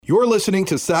You're listening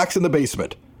to Sox in the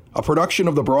Basement, a production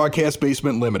of the Broadcast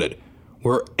Basement Limited,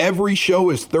 where every show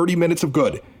is 30 minutes of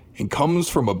good and comes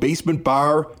from a basement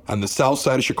bar on the south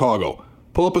side of Chicago.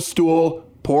 Pull up a stool,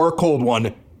 pour a cold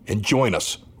one, and join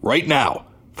us right now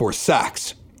for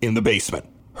Sox in the Basement.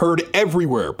 Heard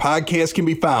everywhere podcasts can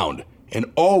be found, and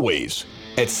always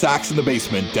at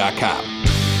soxinthebasement.com.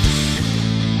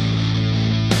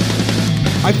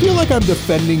 I feel like I'm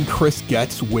defending Chris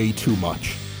Getz way too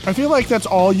much. I feel like that's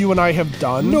all you and I have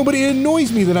done. No, but it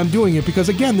annoys me that I'm doing it because,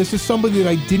 again, this is somebody that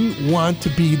I didn't want to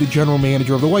be the general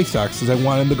manager of the White Sox because I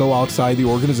wanted him to go outside the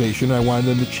organization. I wanted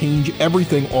them to change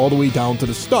everything all the way down to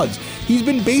the studs. He's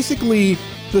been basically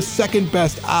the second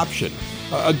best option.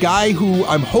 A guy who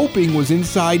I'm hoping was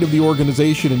inside of the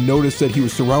organization and noticed that he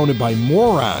was surrounded by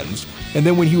morons. And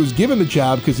then when he was given the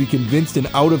job because he convinced an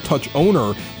out-of-touch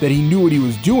owner that he knew what he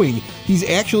was doing, he's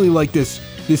actually like this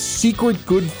secret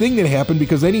good thing that happened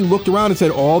because then he looked around and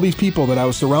said, all these people that I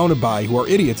was surrounded by who are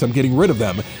idiots, I'm getting rid of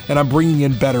them, and I'm bringing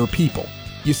in better people.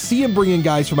 You see him bring in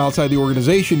guys from outside the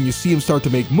organization, you see him start to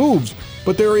make moves,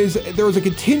 but there is a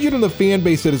contingent in the fan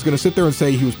base that is going to sit there and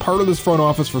say he was part of this front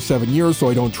office for 7 years, so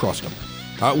I don't trust him.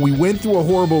 We went through a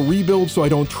horrible rebuild, so I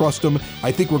don't trust him.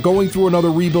 I think we're going through another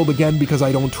rebuild again because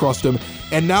I don't trust him.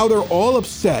 And now they're all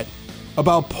upset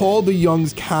about Paul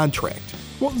DeJong's contract.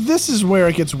 Well, this is where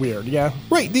it gets weird, yeah?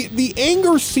 Right. The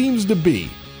anger seems to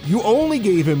be you only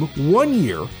gave him 1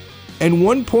 year and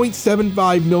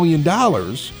 $1.75 million,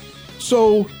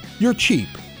 so you're cheap.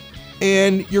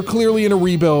 And you're clearly in a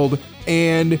rebuild.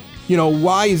 And, you know,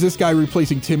 why is this guy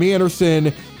replacing Tim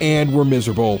Anderson? And we're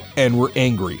miserable and we're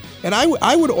angry. And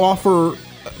I would offer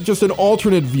just an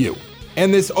alternate view.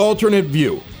 And this alternate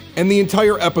view and the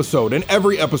entire episode and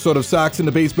every episode of Sox in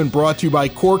the Basement brought to you by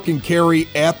Cork and Kerry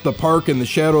at the park in the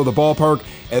shadow of the ballpark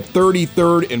at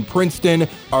 33rd and Princeton,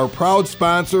 our proud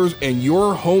sponsors and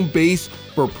your home base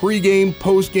for pregame,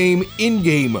 postgame,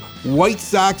 in-game White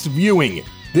Sox viewing.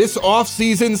 This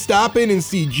offseason, stop in and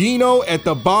see Gino at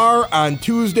the bar on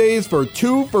Tuesdays for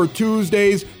 2 for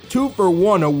Tuesdays, 2 for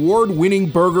 1 award-winning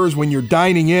burgers when you're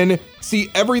dining in.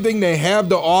 See everything they have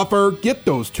to offer. Get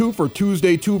those 2 for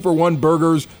Tuesday, 2 for 1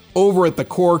 burgers over at the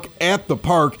Cork at the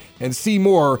park and see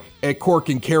more at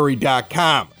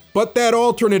corkandkerry.com. But that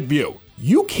alternate view,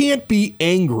 you can't be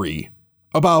angry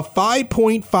about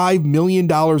 $5.5 million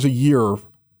a year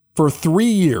for 3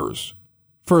 years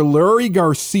for Leury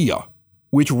Garcia,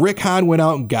 which Rick Hahn went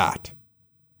out and got.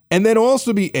 And then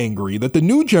also be angry that the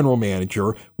new general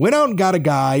manager went out and got a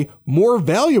guy more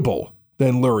valuable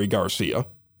than Leury Garcia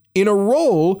in a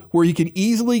role where he can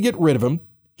easily get rid of him.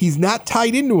 He's not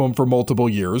tied into him for multiple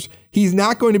years. He's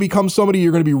not going to become somebody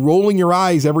you're going to be rolling your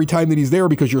eyes every time that he's there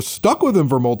because you're stuck with him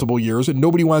for multiple years and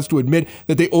nobody wants to admit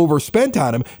that they overspent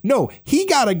on him. No, he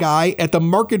got a guy at the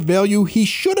market value he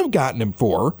should have gotten him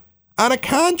for on a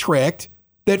contract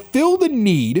that filled a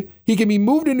need. He can be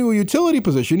moved into a utility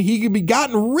position. He can be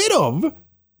gotten rid of,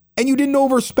 and you didn't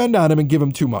overspend on him and give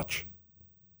him too much.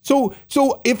 So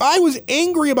if I was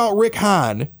angry about Rick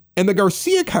Hahn and the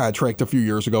Garcia contract a few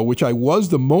years ago, which I was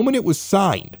the moment it was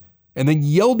signed, and then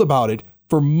yelled about it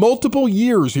for multiple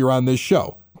years here on this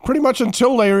show. Pretty much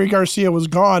until Leury Garcia was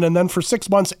gone, and then for 6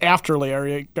 months after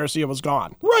Leury Garcia was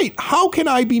gone. Right. How can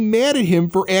I be mad at him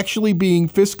for actually being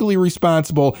fiscally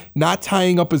responsible, not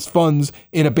tying up his funds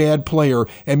in a bad player,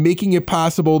 and making it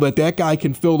possible that that guy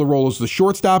can fill the role as the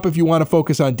shortstop if you want to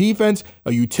focus on defense,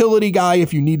 a utility guy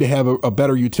if you need to have a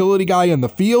better utility guy in the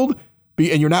field,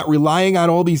 and you're not relying on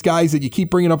all these guys that you keep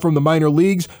bringing up from the minor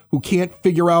leagues who can't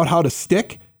figure out how to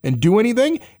stick and do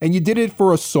anything, and you did it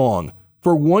for a song.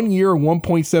 For 1 year and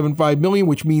 $1.75 million,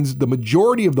 which means the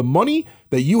majority of the money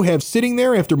that you have sitting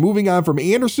there after moving on from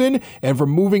Anderson and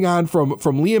from moving on from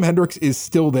Liam Hendriks is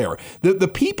still there. The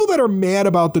people that are mad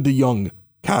about the DeJong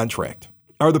contract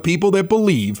are the people that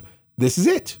believe this is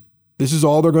it. This is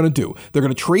all they're going to do. They're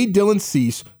going to trade Dylan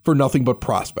Cease for nothing but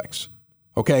prospects.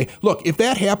 Okay, look, if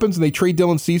that happens and they trade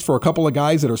Dylan Cease for a couple of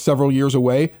guys that are several years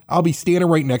away, I'll be standing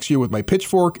right next to you with my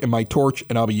pitchfork and my torch,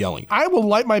 and I'll be yelling. I will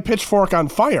light my pitchfork on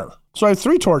fire. So I have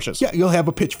 3 torches. Yeah, you'll have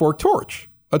a pitchfork torch,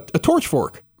 a torch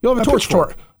fork. You'll have a torch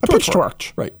fork. A pitch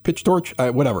torch. Right, pitch torch,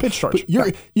 whatever. Pitch torch. But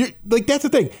you're like, that's the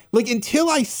thing. Like, until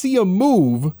I see a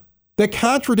move that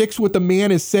contradicts what the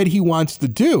man has said he wants to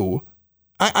do,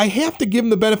 I have to give him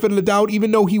the benefit of the doubt,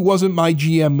 even though he wasn't my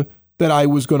GM that I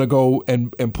was going to go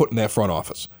and put in that front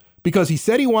office. Because he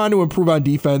said he wanted to improve on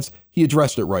defense, he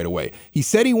addressed it right away. He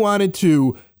said he wanted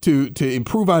to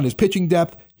improve on his pitching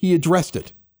depth, he addressed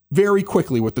it very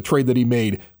quickly with the trade that he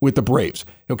made with the Braves.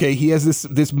 Okay, he has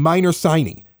this minor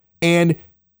signing. And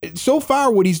So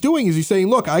far, what he's doing is he's saying,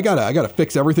 look, I gotta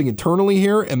fix everything internally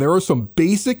here, and there are some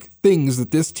basic things that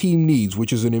this team needs,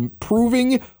 which is an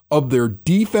improving of their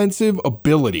defensive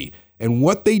ability and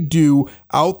what they do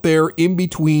out there in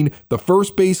between the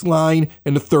first base line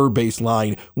and the third base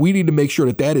line. We need to make sure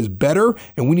that that is better,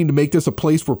 and we need to make this a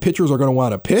place where pitchers are going to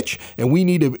want to pitch, and we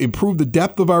need to improve the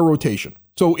depth of our rotation.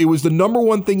 So it was the number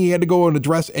one thing he had to go and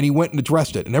address, and he went and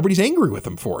addressed it, and everybody's angry with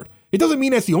him for it. It doesn't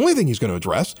mean that's the only thing he's going to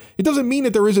address. It doesn't mean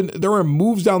that there are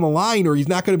moves down the line, or he's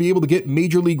not going to be able to get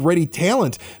major league ready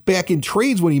talent back in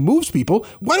trades when he moves people.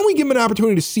 Why don't we give him an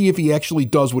opportunity to see if he actually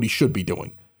does what he should be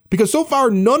doing? Because so far,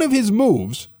 none of his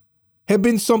moves have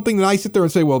been something that I sit there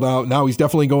and say, well, now he's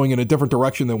definitely going in a different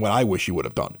direction than what I wish he would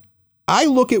have done. I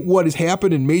look at what has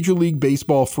happened in Major League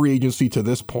Baseball free agency to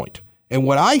this point, and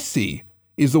what I see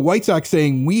is the White Sox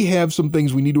saying we have some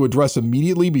things we need to address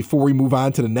immediately before we move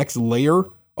on to the next layer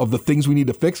of the things we need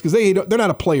to fix, because they're not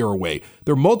a player away.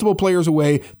 They're multiple players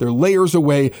away. They're layers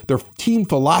away. Their team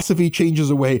philosophy changes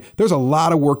away. There's a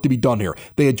lot of work to be done here.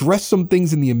 They address some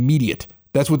things in the immediate.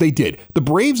 That's what they did. The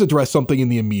Braves addressed something in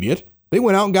the immediate. They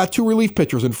went out and got 2 relief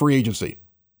pitchers in free agency,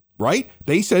 right?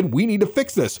 They said, we need to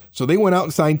fix this. So they went out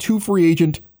and signed 2 free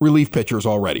agent relief pitchers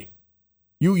already.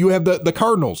 You have the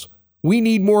Cardinals. We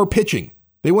need more pitching.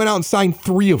 They went out and signed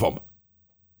 3 of them,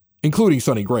 including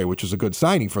Sonny Gray, which is a good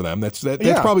signing for them. That's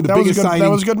probably the biggest signing.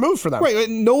 That was a good move for them. Right.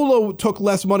 Nolo took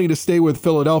less money to stay with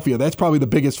Philadelphia. That's probably the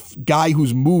biggest guy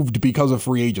who's moved because of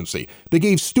free agency. They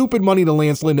gave stupid money to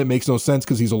Lance Lynn that makes no sense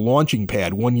because he's a launching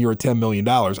pad, 1 year at $10 million.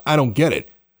 I don't get it.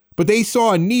 But they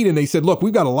saw a need and they said, look,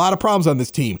 we've got a lot of problems on this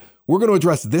team. We're going to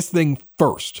address this thing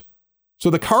first.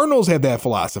 So the Cardinals have that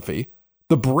philosophy.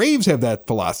 The Braves have that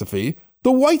philosophy.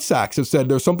 The White Sox have said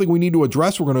there's something we need to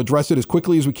address. We're going to address it as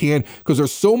quickly as we can because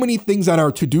there's so many things on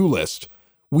our to-do list.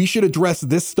 We should address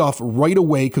this stuff right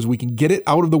away because we can get it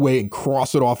out of the way and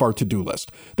cross it off our to-do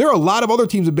list. There are a lot of other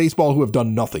teams in baseball who have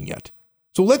done nothing yet.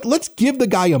 So let's give the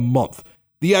guy a month.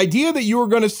 The idea that you are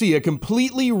going to see a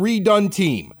completely redone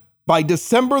team by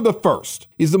December the 1st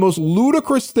is the most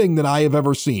ludicrous thing that I have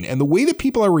ever seen. And the way that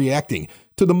people are reacting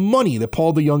to the money that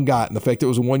Paul DeJong got and the fact that it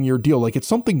was a 1-year deal, like it's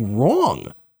something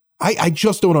wrong. I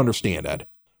just don't understand, Ed.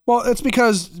 Well, it's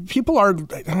because people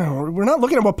we're not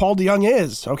looking at what Paul DeJong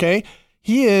is, okay?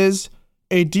 He is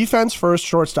a defense-first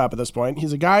shortstop at this point.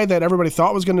 He's a guy that everybody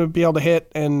thought was going to be able to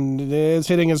hit, and his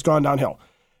hitting has gone downhill.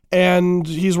 And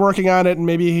he's working on it, and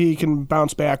maybe he can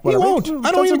bounce back. Whatever. He won't.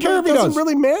 I don't even care if he does. It doesn't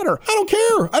really matter. I don't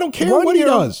care what he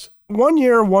does. 1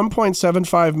 year,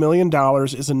 $1.75 million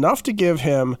is enough to give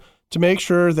him to make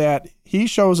sure that he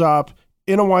shows up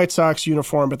in a White Sox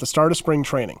uniform at the start of spring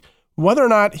training. Whether or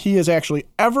not he is actually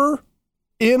ever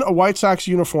in a White Sox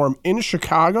uniform in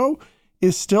Chicago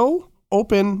is still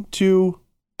open to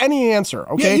any answer.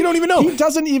 Okay, yeah, you don't even know. He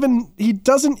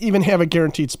doesn't even have a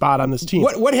guaranteed spot on this team.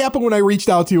 What happened when I reached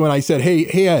out to you and I said, "Hey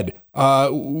Ed,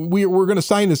 we're going to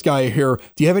sign this guy here.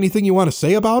 Do you have anything you want to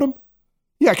say about him?"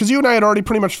 Yeah, because you and I had already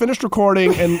pretty much finished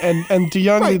recording, and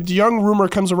DeJong, Right. the DeJong rumor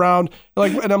comes around,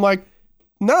 and I'm like,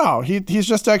 no, he's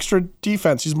just extra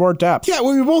defense. He's more depth. Yeah,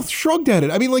 well, we both shrugged at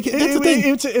it. I mean, like that's the thing.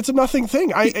 It's a nothing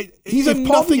thing. He's a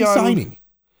nothing signing.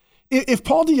 If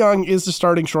Paul DeJong is the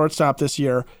starting shortstop this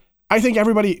year, I think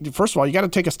everybody, first of all, you got to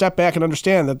take a step back and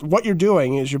understand that what you're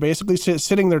doing is you're basically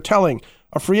sitting there telling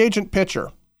a free agent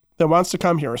pitcher that wants to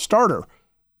come here, a starter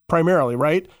primarily,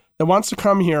 right, that wants to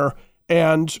come here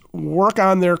and work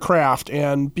on their craft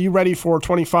and be ready for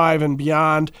 25 and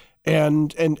beyond,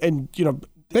 and you know,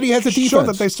 that he has a defense. Show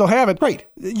that they still have it. Right.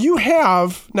 You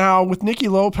have now with Nicky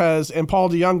Lopez and Paul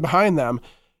DeJong behind them,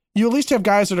 you at least have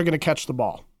guys that are going to catch the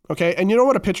ball. Okay. And you know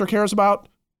what a pitcher cares about?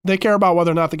 They care about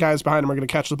whether or not the guys behind them are going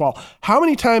to catch the ball. How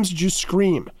many times did you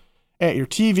scream at your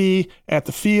TV, at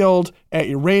the field, at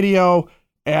your radio,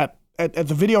 at the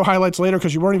video highlights later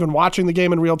because you weren't even watching the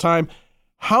game in real time?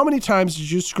 How many times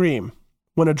did you scream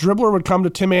when a dribbler would come to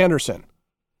Tim Anderson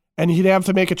and he'd have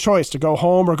to make a choice to go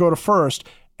home or go to first,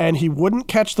 and he wouldn't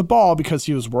catch the ball because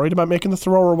he was worried about making the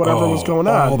throw or whatever was going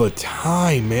on? All the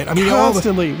time, man. I mean,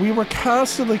 constantly. We were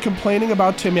constantly complaining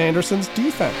about Tim Anderson's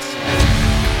defense.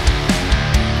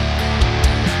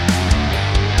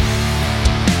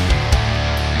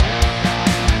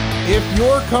 If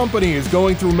your company is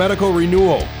going through medical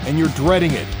renewal and you're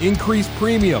dreading it, increased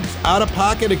premiums,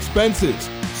 out-of-pocket expenses,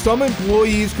 some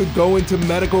employees could go into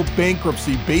medical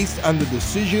bankruptcy based on the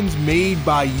decisions made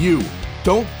by you.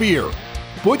 Don't fear.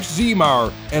 Butch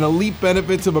Zemar and Elite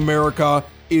Benefits of America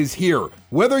is here.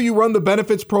 Whether you run the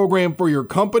benefits program for your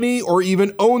company or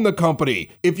even own the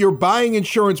company, if you're buying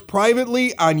insurance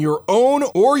privately on your own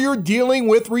or you're dealing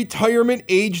with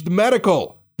retirement-aged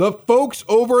medical, The folks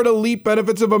over at Elite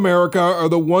Benefits of America are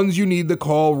the ones you need to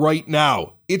call right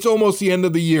now. It's almost the end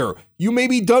of the year. You may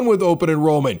be done with open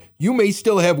enrollment. You may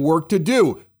still have work to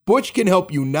do. Butch can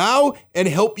help you now and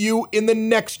help you in the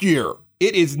next year.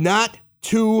 It is not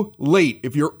too late.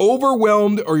 If you're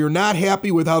overwhelmed or you're not happy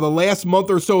with how the last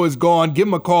month or so has gone, give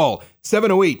them a call,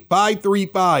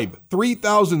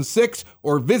 708-535-3006,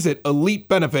 or visit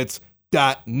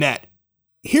elitebenefits.net.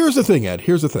 Here's the thing, Ed.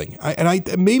 Here's the thing.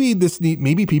 We need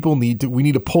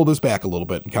to pull this back a little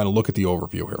bit and kind of look at the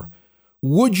overview here.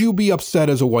 Would you be upset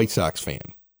as a White Sox fan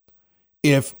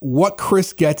if what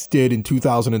Chris Getz did in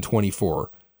 2024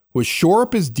 was shore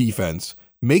up his defense,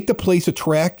 make the place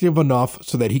attractive enough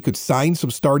so that he could sign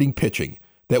some starting pitching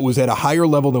that was at a higher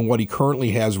level than what he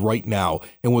currently has right now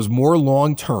and was more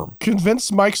long-term?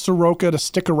 Convince Mike Soroka to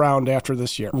stick around after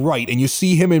this year. Right, and you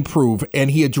see him improve,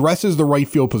 and he addresses the right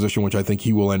field position, which I think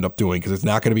he will end up doing because it's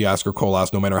not going to be Oscar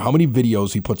Colas no matter how many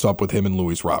videos he puts up with him and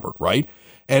Luis Robert, right?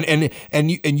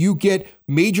 And you get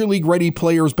major league ready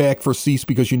players back for Cease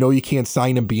because you know you can't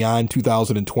sign him beyond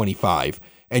 2025.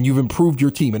 And you've improved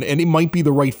your team. And it might be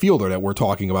the right fielder that we're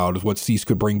talking about is what Cease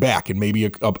could bring back, and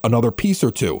maybe another piece or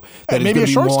two that is going to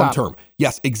be long-term.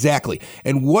 Yes, exactly.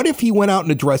 And what if he went out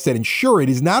and addressed that? And sure, it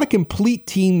is not a complete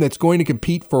team that's going to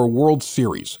compete for a World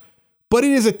Series, but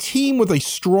it is a team with a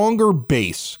stronger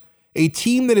base, a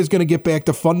team that is going to get back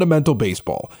to fundamental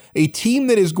baseball, a team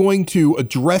that is going to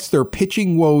address their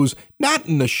pitching woes, not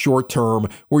in the short term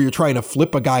where you're trying to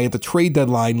flip a guy at the trade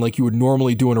deadline like you would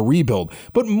normally do in a rebuild,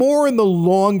 but more in the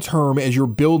long term as you're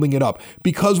building it up.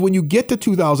 Because when you get to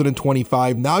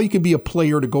 2025, now you can be a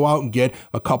player to go out and get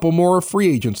a couple more free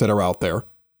agents that are out there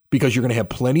because you're going to have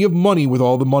plenty of money with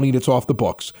all the money that's off the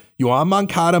books. Yoan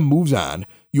Moncada moves on,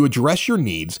 you address your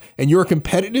needs, and you're a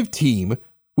competitive team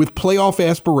with playoff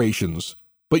aspirations,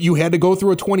 but you had to go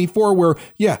through a 24 where,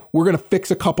 we're going to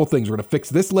fix a couple things. We're going to fix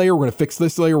this layer. We're going to fix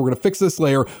this layer. We're going to fix this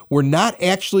layer. We're not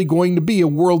actually going to be a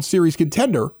World Series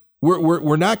contender.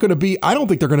 We're not going to be, I don't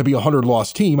think they're going to be a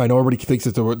 100-loss team. I know everybody thinks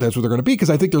that's what they're going to be because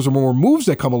I think there's more moves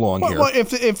that come along here. Well,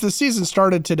 if the season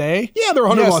started today, they're a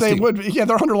 100-loss team. They're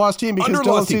a 100-loss team because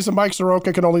Dylan Cease and Mike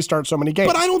Soroka can only start so many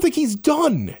games. But I don't think he's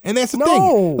done. And that's the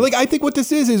thing. Like, I think what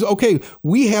this is, okay,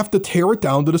 we have to tear it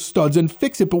down to the studs and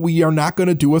fix it, but we are not going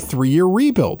to do a 3-year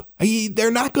rebuild.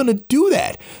 They're not going to do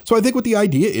that. So I think what the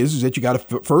idea is that you got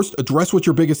to first address what's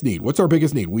your biggest need. What's our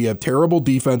biggest need? We have terrible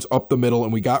defense up the middle,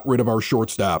 and we got rid of our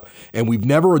shortstop, and we've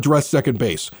never addressed second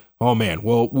base. Oh, man.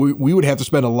 Well, we would have to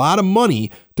spend a lot of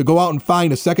money to go out and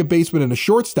find a second baseman and a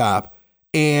shortstop,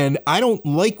 and I don't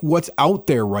like what's out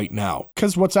there right now.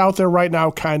 Because what's out there right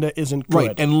now kind of isn't good.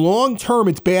 Right, and long term,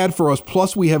 it's bad for us.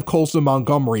 Plus, we have Colson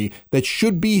Montgomery that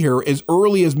should be here as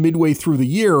early as midway through the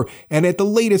year, and at the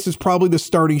latest is probably the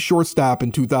starting shortstop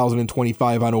in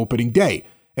 2025 on opening day.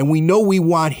 And we know we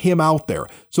want him out there.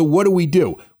 So what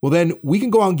do? Well, then we can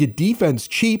go out and get defense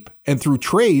cheap and through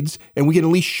trades, and we can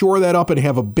at least shore that up and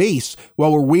have a base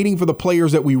while we're waiting for the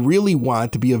players that we really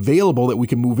want to be available that we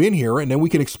can move in here, and then we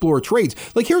can explore trades.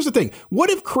 Like, here's the thing. What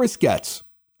if Chris Getz,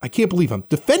 I can't believe I'm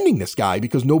defending this guy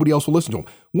because nobody else will listen to him.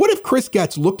 What if Chris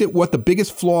Getz looked at what the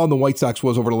biggest flaw in the White Sox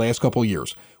was over the last couple of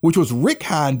years, which was Rick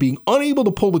Hahn being unable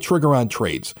to pull the trigger on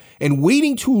trades and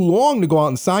waiting too long to go out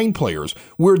and sign players,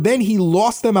 where then he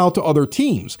lost them out to other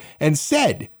teams and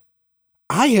said,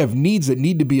 I have needs that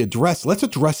need to be addressed. Let's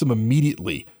address them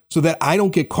immediately so that I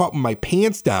don't get caught with my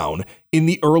pants down in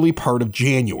the early part of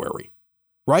January.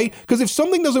 Right? Because if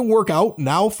something doesn't work out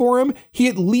now for him, he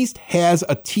at least has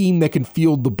a team that can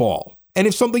field the ball. And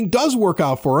if something does work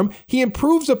out for him, he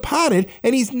improves upon it,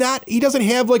 and he doesn't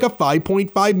have like a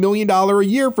 $5.5 million a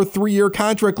year for 3-year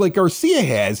contract like Garcia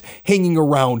has hanging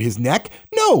around his neck.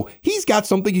 No, he's got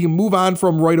something he can move on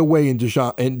from right away in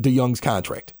DeYoung's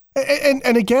contract.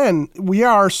 And again, we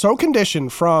are so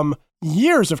conditioned from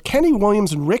years of Kenny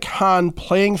Williams and Rick Hahn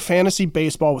playing fantasy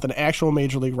baseball with an actual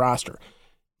major league roster.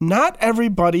 Not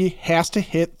everybody has to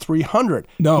hit 300.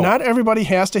 No. Not everybody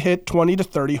has to hit 20 to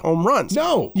 30 home runs.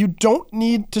 No. You don't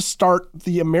need to start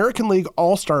the American League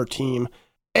All-Star team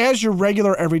as your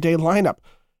regular everyday lineup.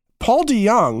 Paul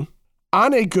DeJong,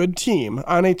 on a good team,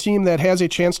 on a team that has a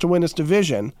chance to win its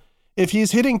division, if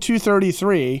he's hitting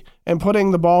 233 and putting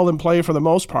the ball in play for the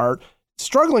most part,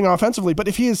 struggling offensively, but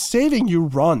if he is saving you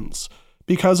runs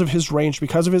because of his range,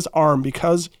 because of his arm,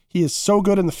 because he is so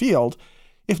good in the field,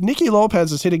 if Nicky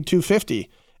Lopez is hitting 250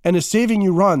 and is saving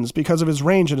you runs because of his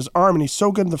range and his arm and he's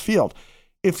so good in the field,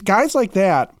 if guys like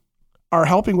that are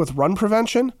helping with run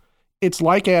prevention, it's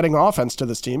like adding offense to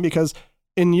this team because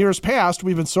in years past,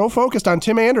 we've been so focused on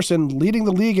Tim Anderson leading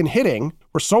the league in hitting.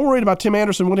 We're so worried about Tim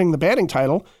Anderson winning the batting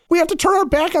title. We have to turn our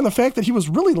back on the fact that he was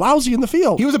really lousy in the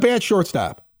field. He was a bad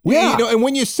shortstop. Yeah. And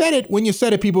when you said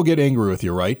it, people get angry with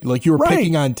you, right? Like you were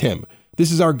picking on Tim.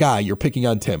 This is our guy. You're picking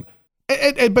on Tim.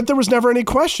 But there was never any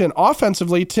question.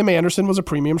 Offensively, Tim Anderson was a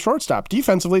premium shortstop.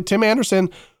 Defensively, Tim Anderson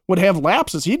would have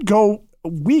lapses. He'd go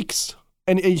weeks,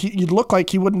 and he'd look like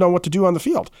he wouldn't know what to do on the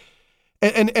field.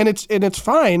 And it's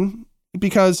fine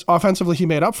because offensively he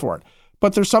made up for it.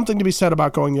 But there's something to be said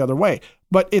about going the other way.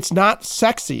 But it's not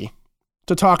sexy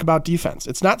to talk about defense.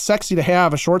 It's not sexy to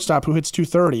have a shortstop who hits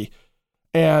 230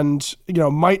 and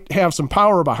might have some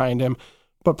power behind him,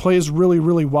 but plays really,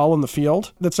 really well in the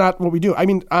field. That's not what we do. I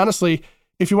mean, honestly,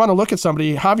 if you want to look at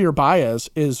somebody, Javier Baez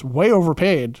is way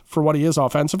overpaid for what he is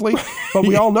offensively. But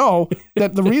we all know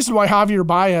that the reason why Javier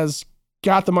Baez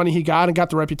got the money he got and got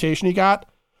the reputation he got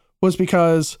was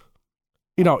because,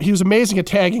 he was amazing at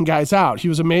tagging guys out. He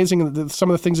was amazing at some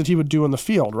of the things that he would do in the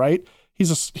field, right? He's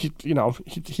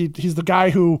the guy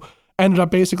who ended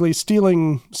up basically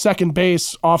stealing second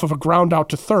base off of a ground out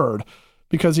to third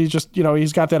because he's just,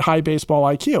 he's got that high baseball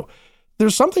IQ.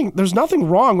 There's nothing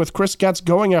wrong with Chris Getz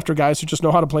going after guys who just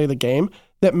know how to play the game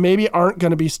that maybe aren't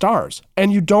going to be stars.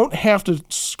 And you don't have to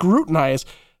scrutinize.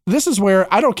 This is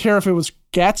where I don't care if it was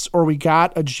Getz or we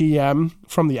got a GM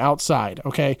from the outside,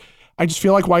 okay? I just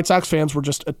feel like White Sox fans were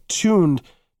just attuned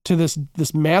to this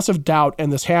massive doubt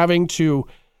and this having to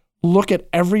look at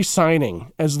every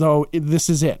signing as though this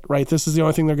is it, right? This is the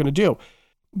only thing they're going to do.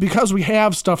 Because we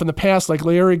have stuff in the past like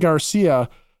Larry Garcia,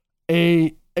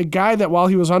 a guy that while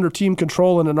he was under team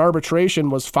control in an arbitration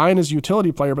was fine as a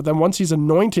utility player, but then once he's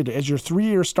anointed as your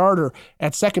 3-year starter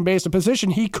at second base, a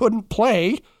position he couldn't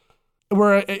play,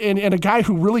 and a guy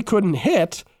who really couldn't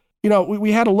hit,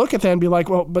 we had to look at that and be like,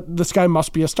 well, but this guy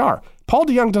must be a star. Paul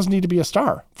DeJong doesn't need to be a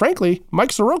star. Frankly,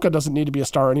 Mike Soroka doesn't need to be a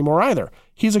star anymore either.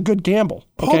 He's a good gamble.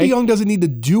 Okay? Paul DeJong doesn't need to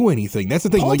do anything. That's the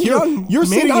thing. Paul like DeJong you're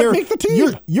may sitting not here, make the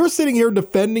team. You're sitting here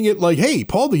defending it like, hey,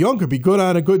 Paul DeJong could be good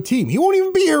on a good team. He won't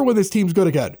even be here when this team's good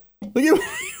again. Like,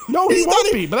 no, he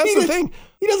won't be. But that's the thing.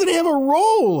 He doesn't have a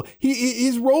role.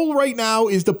 His role right now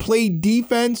is to play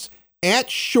defense at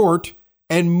short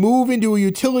and move into a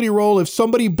utility role if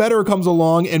somebody better comes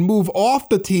along and move off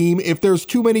the team if there's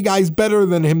too many guys better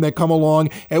than him that come along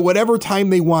at whatever time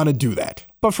they want to do that.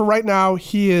 But for right now,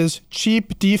 he is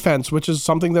cheap defense, which is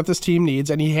something that this team needs,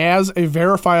 and he has a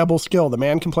verifiable skill. The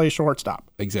man can play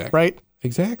shortstop. Exactly. Right?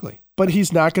 Exactly. But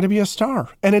he's not going to be a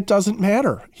star, and it doesn't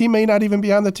matter. He may not even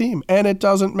be on the team, and it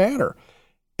doesn't matter.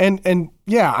 And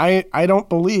yeah, I don't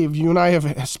believe you and I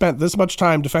have spent this much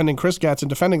time defending Chris Getz and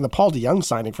defending the Paul DeJong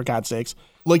signing, for God's sakes.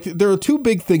 Like, there are two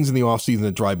big things in the offseason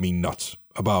that drive me nuts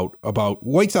about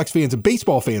White Sox fans and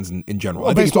baseball fans in general.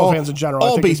 Well, baseball fans in general.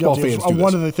 All baseball fans do this.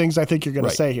 One of the things I think you're going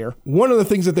to say here. One of the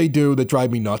things that they do that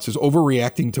drive me nuts is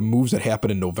overreacting to moves that happen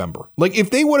in November. Like,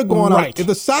 if they would have gone out, if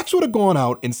the Sox would have gone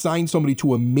out and signed somebody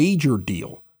to a major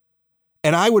deal,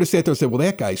 and I would have sat there and said, well,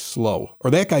 that guy's slow, or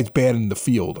that guy's bad in the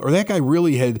field, or that guy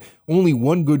really had only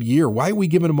one good year. Why are we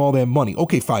giving him all that money?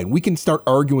 Okay, fine. We can start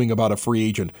arguing about a free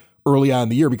agent early on in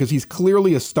the year because he's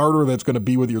clearly a starter that's going to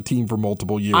be with your team for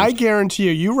multiple years. I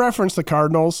guarantee you referenced the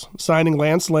Cardinals signing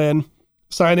Lance Lynn,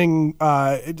 signing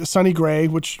Sonny Gray,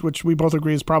 which we both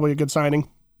agree is probably a good signing.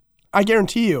 I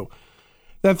guarantee you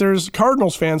that there's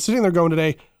Cardinals fans sitting there going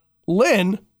today,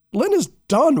 Lynn is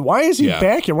done. Why is he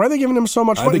back here? Why are they giving him so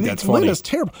much money? I think that's funny. Lynn is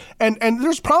terrible. And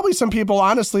there's probably some people,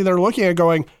 honestly, they're looking at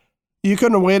going, you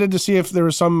couldn't have waited to see if there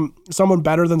was someone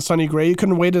better than Sonny Gray. You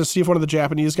couldn't have waited to see if one of the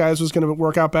Japanese guys was going to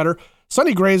work out better.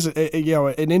 Sonny Gray's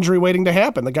an injury waiting to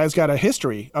happen. The guy's got a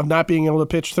history of not being able to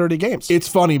pitch 30 games. It's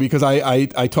funny because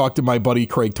I talked to my buddy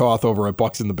Craig Toth over at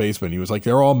Bucks in the Basement. He was like,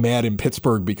 they're all mad in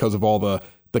Pittsburgh because of all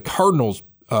the Cardinals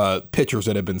pitchers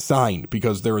that have been signed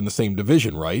because they're in the same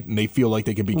division, right? And they feel like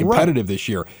they can be competitive this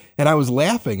year. And I was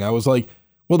laughing. I was like,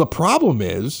 well, the problem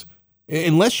is,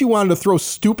 unless you wanted to throw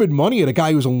stupid money at a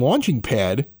guy who's a launching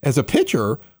pad as a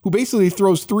pitcher who basically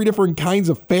throws 3 different kinds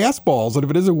of fastballs, and if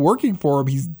it isn't working for him,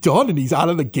 he's done and he's out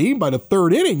of the game by the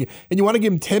 3rd inning, and you want to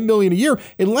give him $10 million a year,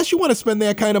 unless you want to spend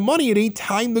that kind of money, it ain't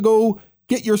time to go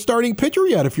get your starting pitcher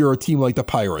yet if you're a team like the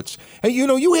Pirates. And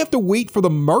you have to wait for the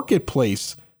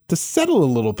marketplace to settle a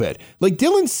little bit. Like,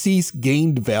 Dylan Cease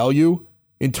gained value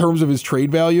in terms of his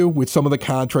trade value with some of the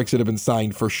contracts that have been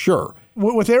signed for sure.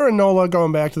 With Aaron Nola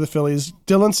going back to the Phillies,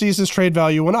 Dylan Cease's trade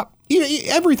value went up.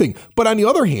 Everything. But on the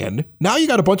other hand, now you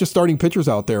got a bunch of starting pitchers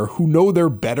out there who know they're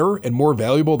better and more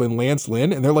valuable than Lance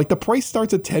Lynn, and they're like, the price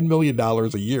starts at $10 million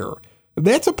a year.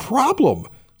 That's a problem.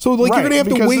 So you're going to have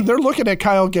to wait. They're looking at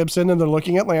Kyle Gibson and they're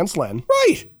looking at Lance Lynn.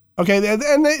 Right. Okay,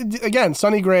 and again,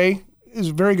 Sonny Gray, is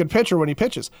a very good pitcher when he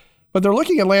pitches. But they're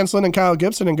looking at Lance Lynn and Kyle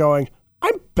Gibson and going,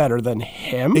 I'm better than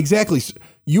him. Exactly.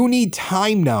 You need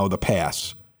time now to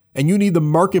pass, and you need the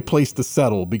marketplace to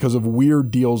settle because of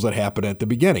weird deals that happen at the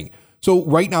beginning. So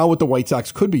right now what the White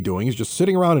Sox could be doing is just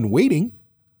sitting around and waiting,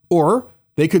 or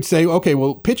they could say, okay,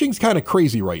 well, pitching's kind of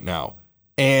crazy right now,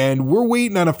 and we're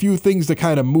waiting on a few things to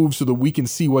kind of move so that we can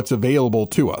see what's available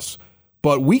to us.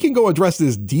 But we can go address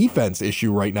this defense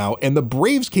issue right now. And the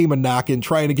Braves came a knocking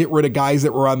trying to get rid of guys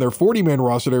that were on their 40-man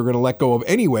roster they were going to let go of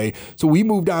anyway. So we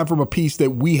moved on from a piece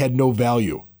that we had no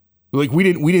value. Like we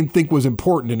didn't think was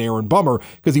important in Aaron Bummer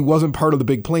because he wasn't part of the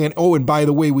big plan. Oh, and by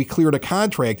the way, we cleared a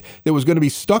contract that was going to be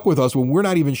stuck with us when we're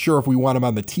not even sure if we want him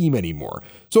on the team anymore.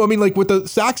 So, I mean, like what the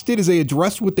Sox did is they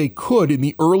addressed what they could in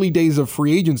the early days of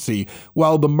free agency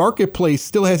while the marketplace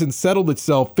still hasn't settled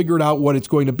itself, figured out what it's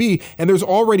going to be. And there's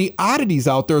already oddities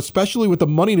out there, especially with the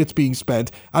money that's being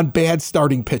spent on bad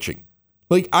starting pitching.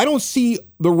 Like I don't see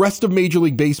the rest of Major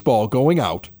League Baseball going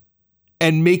out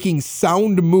and making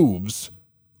sound moves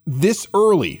this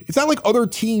early. It's not like other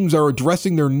teams are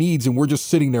addressing their needs and we're just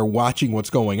sitting there watching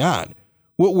what's going on.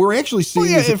 What we're actually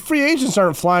seeing is if free agents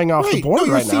aren't flying off the board right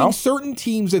now. You're seeing certain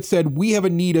teams that said we have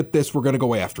a need at this, we're going to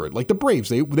go after it. Like the Braves,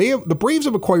 the Braves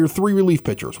have acquired 3 relief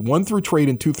pitchers, 1 through trade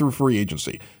and 2 through free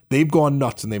agency. They've gone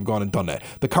nuts and they've gone and done that.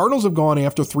 The Cardinals have gone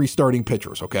after 3 starting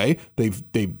pitchers. Okay,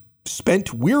 they've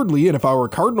spent weirdly, and if I were a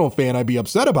Cardinal fan, I'd be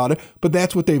upset about it. But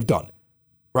that's what they've done.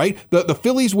 Right? The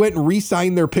Phillies went and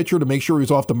re-signed their pitcher to make sure he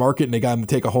was off the market and they got him to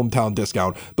take a hometown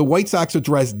discount. The White Sox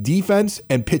addressed defense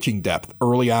and pitching depth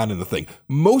early on in the thing.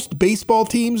 Most baseball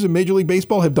teams in Major League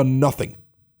Baseball have done nothing.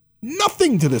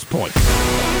 Nothing to this point.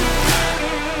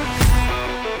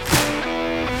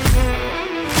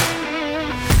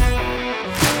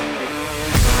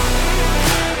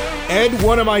 And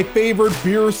one of my favorite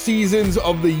beer seasons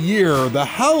of the year, the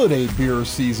holiday beer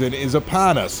season, is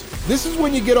upon us. This is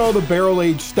when you get all the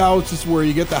barrel-aged stouts. This is where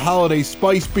you get the holiday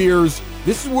spice beers.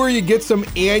 This is where you get some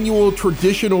annual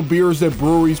traditional beers that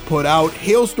breweries put out.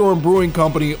 Hailstorm Brewing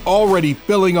Company already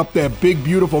filling up that big,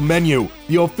 beautiful menu.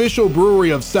 The official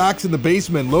brewery of Sox in the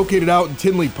Basement, located out in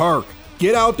Tinley Park.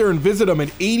 Get out there and visit them at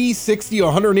 8060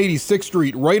 186th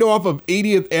Street, right off of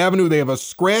 80th Avenue. They have a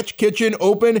scratch kitchen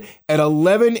open at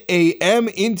 11 a.m.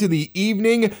 into the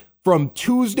evening from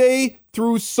Tuesday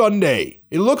through Sunday.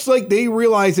 It looks like they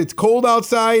realize it's cold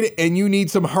outside and you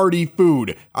need some hearty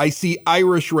food. I see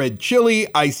Irish red chili.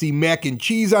 I see mac and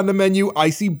cheese on the menu. I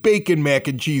see bacon mac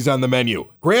and cheese on the menu.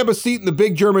 Grab a seat in the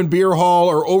big German beer hall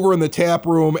or over in the tap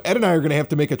room. Ed and I are going to have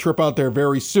to make a trip out there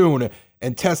very soon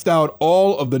and test out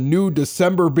all of the new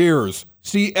December beers.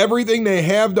 See everything they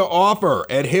have to offer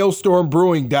at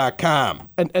hailstormbrewing.com.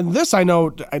 And this I know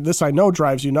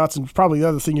drives you nuts, and probably the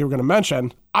other thing you were going to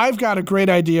mention. I've got a great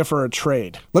idea for a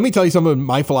trade. Let me tell you some of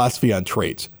my philosophy on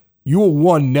trades. You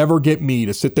will, never get me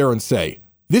to sit there and say,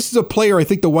 this is a player I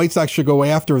think the White Sox should go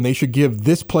after and they should give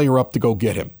this player up to go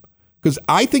get him. Because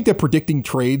I think that predicting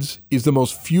trades is the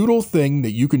most futile thing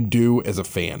that you can do as a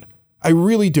fan. I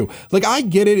really do. Like, I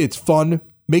get it. It's fun.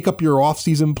 Make up your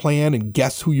offseason plan and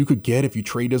guess who you could get if you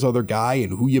trade this other guy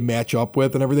and who you match up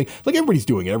with and everything. Like, everybody's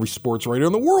doing it. Every sports writer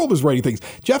in the world is writing things.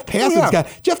 Jeff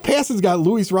Passan's got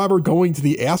Luis Robert going to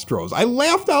the Astros. I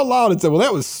laughed out loud and said, well,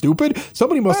 that was stupid.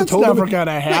 Somebody must have told him. That's never going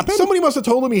to happen. Somebody must have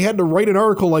told him he had to write an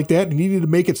article like that and he needed to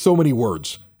make it so many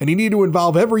words. And he needed to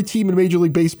involve every team in Major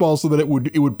League Baseball so that it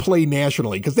would play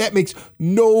nationally. Because that makes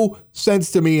no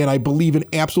sense to me, and I believe in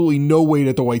absolutely no way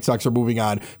that the White Sox are moving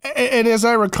on. And as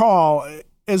I recall,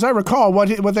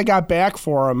 what they got back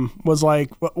for him was like,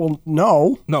 well,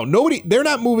 no. No, nobody. They're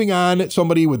not moving on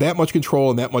somebody with that much control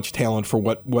and that much talent for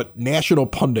what national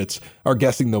pundits are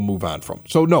guessing they'll move on from.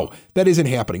 So no, that isn't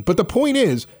happening. But the point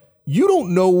is, you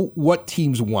don't know what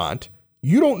teams want.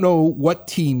 You don't know what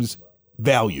teams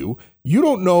value. You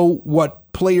don't know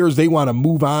what players they want to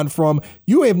move on from.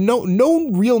 You have no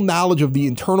real knowledge of the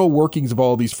internal workings of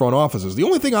all these front offices. The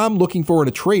only thing I'm looking for in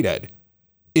a trade, Ed,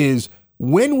 is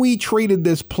when we traded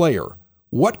this player,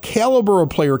 what caliber of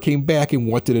player came back and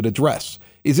what did it address?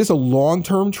 Is this a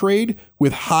long-term trade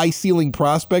with high ceiling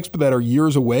prospects but that are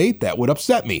years away? That would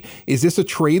upset me. Is this a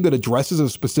trade that addresses a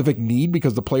specific need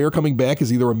because the player coming back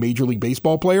is either a Major League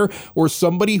Baseball player or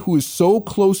somebody who is so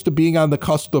close to being on the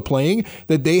cusp of playing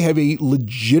that they have a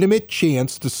legitimate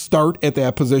chance to start at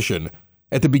that position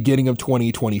at the beginning of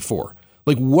 2024?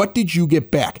 Like, what did you get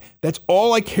back? That's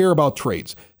all I care about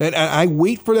trades. And I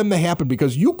wait for them to happen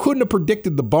because you couldn't have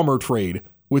predicted the Bummer trade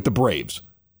with the Braves.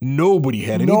 Nobody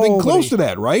had anything close to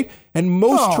that, right? And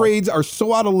most trades are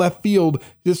so out of left field.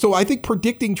 So I think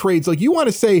predicting trades, like you want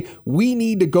to say, we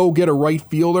need to go get a right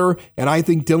fielder, and I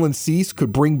think Dylan Cease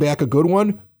could bring back a good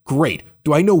one. Great.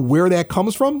 Do I know where that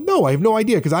comes from? No, I have no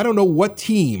idea because I don't know what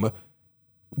team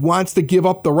wants to give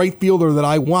up the right fielder that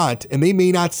I want, and they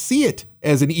may not see it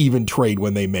as an even trade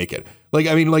when they make it.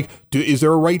 Is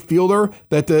there a right fielder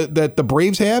that the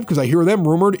Braves have? Because I hear them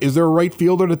rumored. Is there a right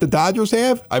fielder that the Dodgers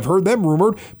have? I've heard them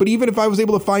rumored. But even if I was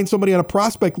able to find somebody on a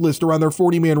prospect list or on their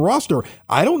 40-man roster,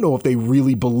 I don't know if they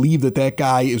really believe that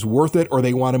guy is worth it or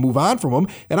they want to move on from him.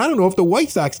 And I don't know if the White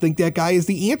Sox think that guy is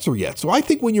the answer yet. So I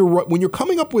think when you're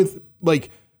coming up with like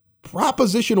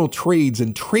propositional trades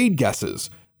and trade guesses,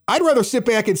 I'd rather sit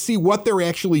back and see what they're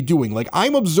actually doing. Like,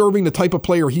 I'm observing the type of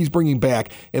player he's bringing back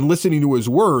and listening to his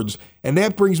words, and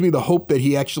that brings me the hope that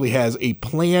he actually has a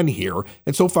plan here,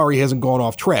 and so far he hasn't gone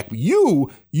off track. You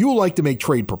like to make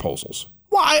trade proposals.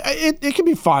 Well, it can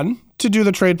be fun to do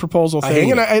the trade proposal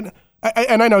thing, and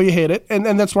I know you hate it,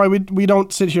 and that's why we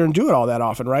don't sit here and do it all that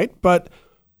often, right? But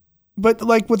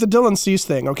like with the Dylan Cease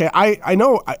thing, okay, I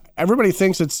know everybody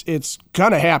thinks it's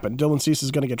gonna happen. Dylan Cease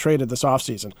is gonna get traded this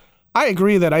offseason. I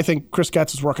agree that I think Chris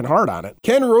Getz is working hard on it.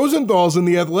 Ken Rosenthal's in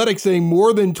The Athletic saying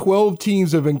more than 12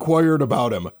 teams have inquired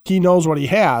about him. He knows what he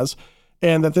has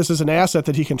and that this is an asset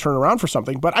that he can turn around for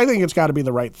something, but I think it's got to be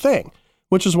the right thing,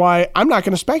 which is why I'm not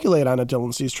going to speculate on a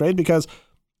Dylan Cease trade because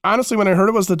honestly, when I heard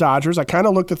it was the Dodgers, I kind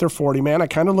of looked at their 40-man, I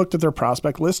kind of looked at their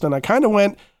prospect list, and I kind of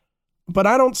went, but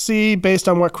I don't see, based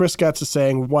on what Chris Getz is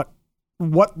saying, what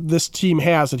this team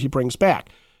has that he brings back.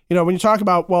 You know, when you talk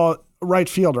about, right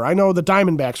fielder. I know the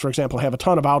Diamondbacks, for example, have a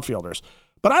ton of outfielders,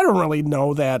 but I don't really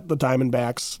know that the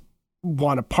Diamondbacks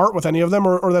want to part with any of them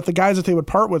or that the guys that they would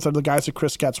part with are the guys that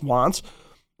Chris Getz wants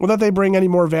or that they bring any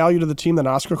more value to the team than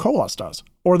Oscar Colas does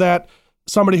or that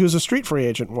somebody who's a street free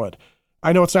agent would.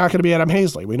 I know it's not going to be Adam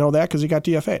Hazley. We know that because he got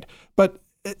DFA'd. But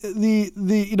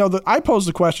I posed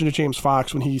the question to James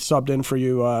Fox when he subbed in for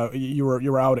you. You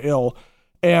were out ill,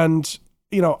 and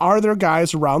are there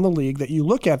guys around the league that you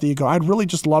look at that you go, I'd really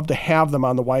just love to have them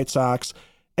on the White Sox,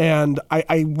 and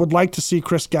I would like to see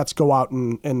Chris Getz go out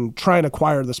and try and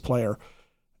acquire this player.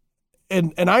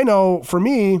 And I know for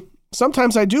me,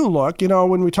 sometimes I do look,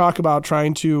 when we talk about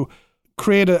trying to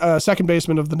create a second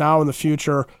baseman of the now and the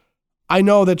future, I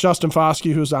know that Justin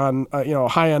Foskey, who's on a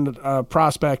high-end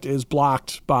prospect, is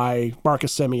blocked by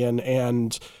Marcus Semien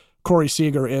and Corey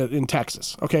Seager in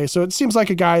Texas. Okay, so it seems like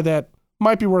a guy that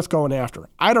might be worth going after.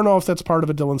 I don't know if that's part of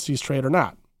a Dylan Cease trade or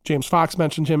not. James Fox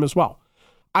mentioned him as well.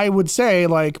 I would say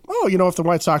if the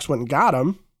White Sox went and got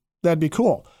him, that'd be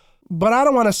cool. But I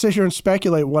don't want to sit here and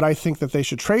speculate what I think that they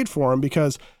should trade for him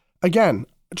because, again,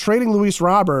 trading Luis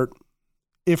Robert,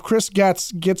 if Chris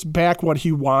Getz gets back what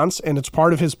he wants and it's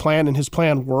part of his plan and his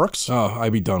plan works. Oh,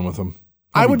 I'd be done with him.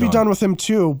 I would be done with him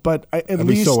too, but I'd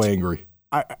be so angry.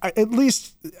 At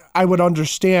least I would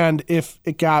understand if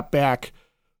it got back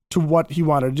to what he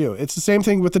wanted to do. It's the same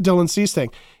thing with the Dylan Cease thing.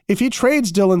 If he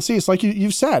trades Dylan Cease, like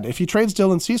you've said, if he trades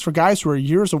Dylan Cease for guys who are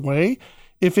years away,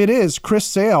 if it is Chris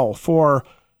Sale for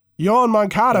Yohan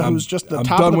Moncada, who's just the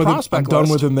top of the prospect list. I'm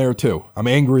done with him there too. I'm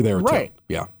angry there too. Right.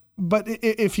 Yeah. But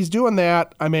if he's doing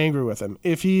that, I'm angry with him.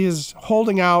 If he is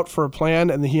holding out for a plan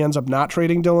and he ends up not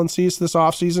trading Dylan Cease this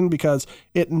offseason because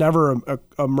it never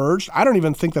emerged, I don't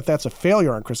even think that that's a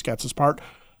failure on Chris Getz's part.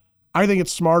 I think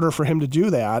it's smarter for him to do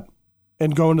that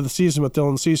and go into the season with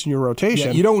Dylan Cease in your rotation.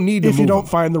 Yeah, you don't need to if you don't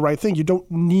find the right thing. You don't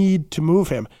need to move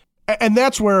him. And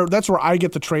that's where I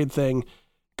get the trade thing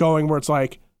going, where it's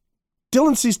like,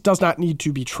 Dylan Cease does not need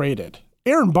to be traded.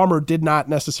 Aaron Bummer did not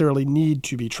necessarily need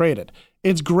to be traded.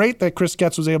 It's great that Chris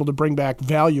Getz was able to bring back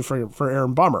value for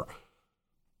Aaron Bummer,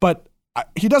 but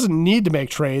he doesn't need to make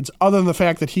trades other than the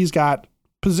fact that he's got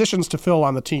positions to fill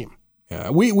on the team. Yeah,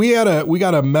 we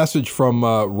got a message from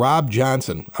Rob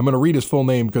Johnson. I'm going to read his full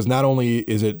name because not only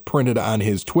is it printed on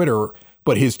his Twitter,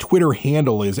 but his Twitter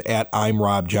handle is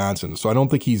 @I'mRobJohnson. So I don't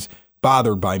think he's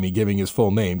bothered by me giving his full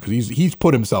name because he's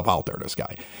put himself out there, this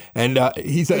guy. And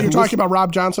he said, you're talking about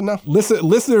Rob Johnson now?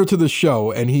 Listener to the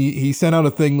show, and he sent out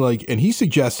a thing and he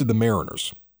suggested the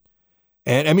Mariners.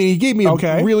 And I mean, he gave me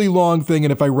a really long thing,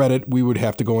 and if I read it, we would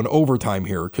have to go in overtime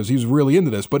here because he's really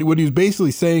into this. But what he was basically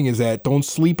saying is that don't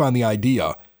sleep on the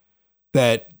idea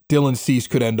that Dylan Cease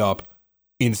could end up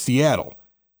in Seattle.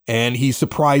 And he's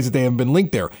surprised that they haven't been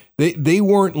linked there. They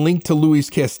weren't linked to Luis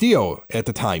Castillo at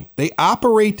the time. They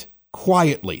operate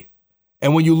quietly.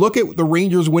 And when you look at the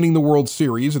Rangers winning the World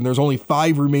Series, and there's only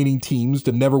 5 remaining teams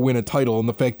to never win a title, and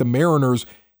the fact the Mariners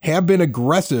have been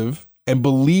aggressive and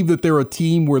believe that they're a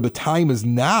team where the time is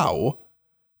now,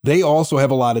 they also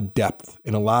have a lot of depth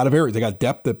in a lot of areas. They got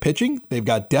depth at pitching. They've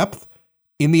got depth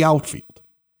in the outfield.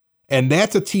 And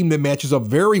that's a team that matches up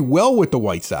very well with the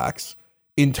White Sox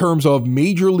in terms of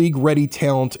major league ready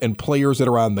talent and players that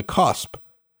are on the cusp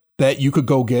that you could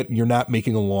go get and you're not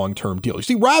making a long-term deal. You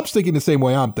see, Rob's thinking the same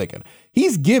way I'm thinking.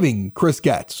 He's giving Chris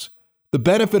Getz the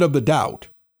benefit of the doubt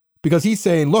because he's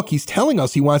saying, look, he's telling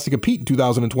us he wants to compete in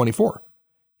 2024.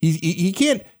 He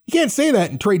can't say that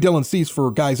and trade Dylan Cease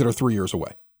for guys that are 3 years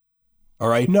away. All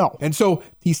right? No. And so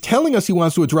he's telling us he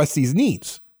wants to address these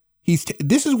needs.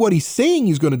 This is what he's saying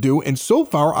he's going to do, and so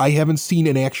far I haven't seen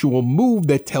an actual move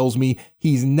that tells me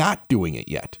he's not doing it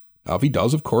yet. Now, if he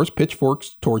does, of course,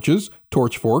 pitchforks, torches,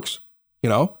 torch forks,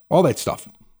 all that stuff.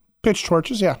 Pitch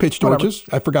torches, yeah. Pitch torches.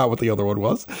 Whatever. I forgot what the other one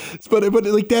was, but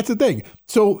like that's the thing.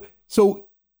 So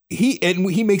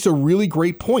he makes a really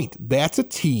great point. That's a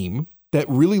team that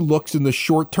really looks in the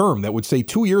short term that would say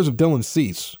 2 years of Dylan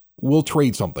Cease. We'll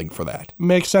trade something for that.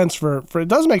 Makes sense for it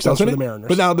does make sense for the Mariners.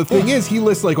 But now the thing is, he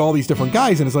lists like all these different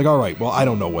guys, and it's like, all right, well, I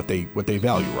don't know what they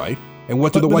value, right? And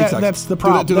what do the White Sox? That's the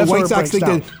problem. Do the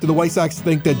White Sox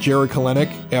think that Jared Kelenic,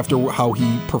 after how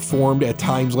he performed at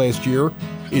times last year,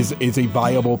 is a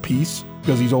viable piece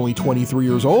because he's only 23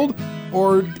 years old,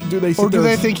 or do they? Or do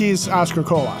they think he's Oscar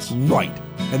Colas? Right,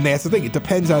 and that's the thing. It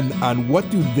depends on what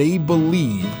do they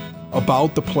believe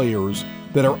about the players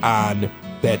that are on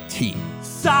that team.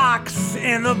 Sox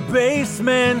in the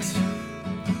basement.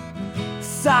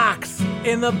 Sox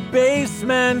in the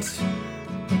basement.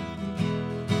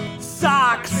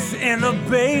 Sox in the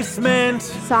basement.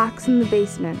 Sox in the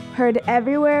Basement. Heard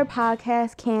everywhere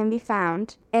podcasts can be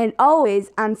found and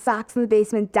always on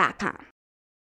soxinthebasement.com.